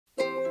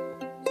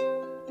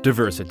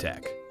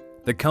DiversiTech,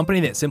 the company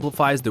that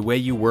simplifies the way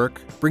you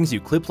work, brings you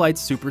Clip Light's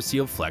Super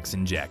Seal Flex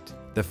Inject,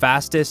 the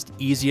fastest,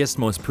 easiest,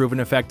 most proven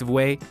effective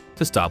way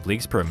to stop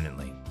leaks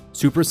permanently.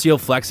 Super Seal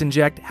Flex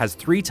Inject has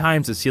 3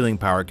 times the sealing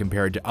power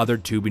compared to other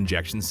tube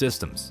injection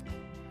systems.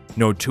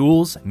 No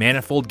tools,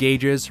 manifold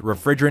gauges,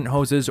 refrigerant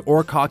hoses,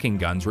 or caulking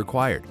guns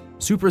required.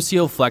 Super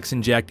Seal Flex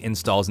Inject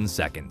installs in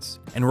seconds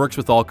and works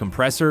with all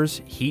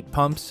compressors, heat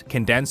pumps,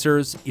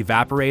 condensers,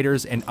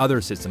 evaporators, and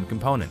other system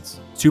components.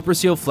 Super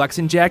Seal Flex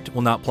Inject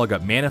will not plug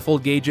up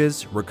manifold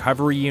gauges,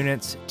 recovery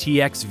units,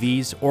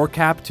 TXVs, or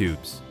cap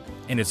tubes,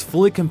 and is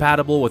fully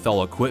compatible with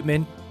all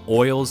equipment,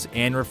 oils,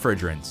 and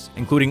refrigerants,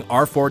 including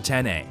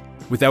R410A,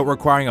 without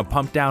requiring a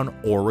pump down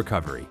or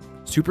recovery.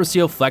 Super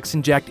Seal Flex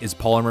Inject is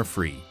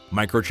polymer-free,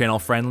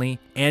 microchannel friendly,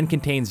 and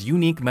contains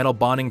unique metal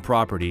bonding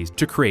properties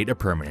to create a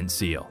permanent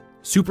seal.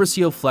 Super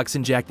Seal Flex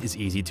Inject is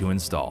easy to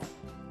install.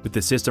 With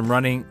the system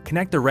running,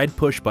 connect the red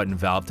push button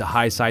valve to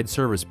high side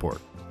service port.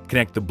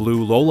 Connect the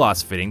blue low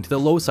loss fitting to the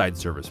low side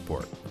service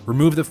port.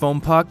 Remove the foam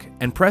puck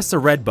and press the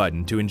red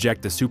button to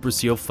inject the Super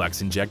Seal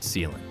Flex Inject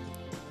sealant.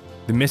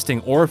 The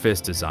misting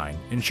orifice design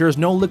ensures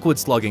no liquid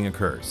slugging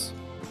occurs.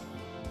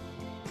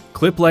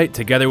 Clip Light,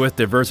 together with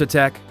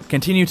DiversiTech,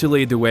 continue to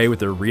lead the way with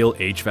their real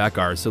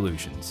HVAC-R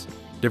solutions.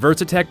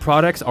 DiversiTech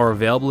products are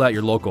available at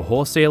your local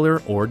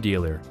wholesaler or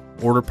dealer.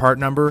 Order part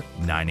number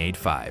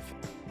 985.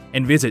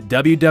 And visit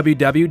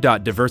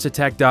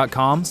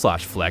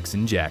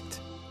www.diversitech.com/FlexInject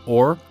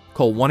or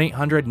call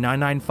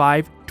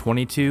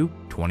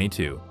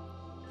 1-800-995-2222.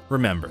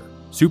 Remember,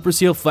 Super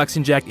Seal Flex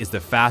Inject is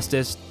the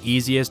fastest,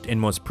 easiest, and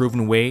most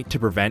proven way to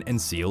prevent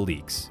and seal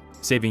leaks,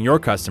 saving your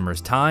customers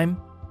time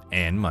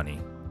and money.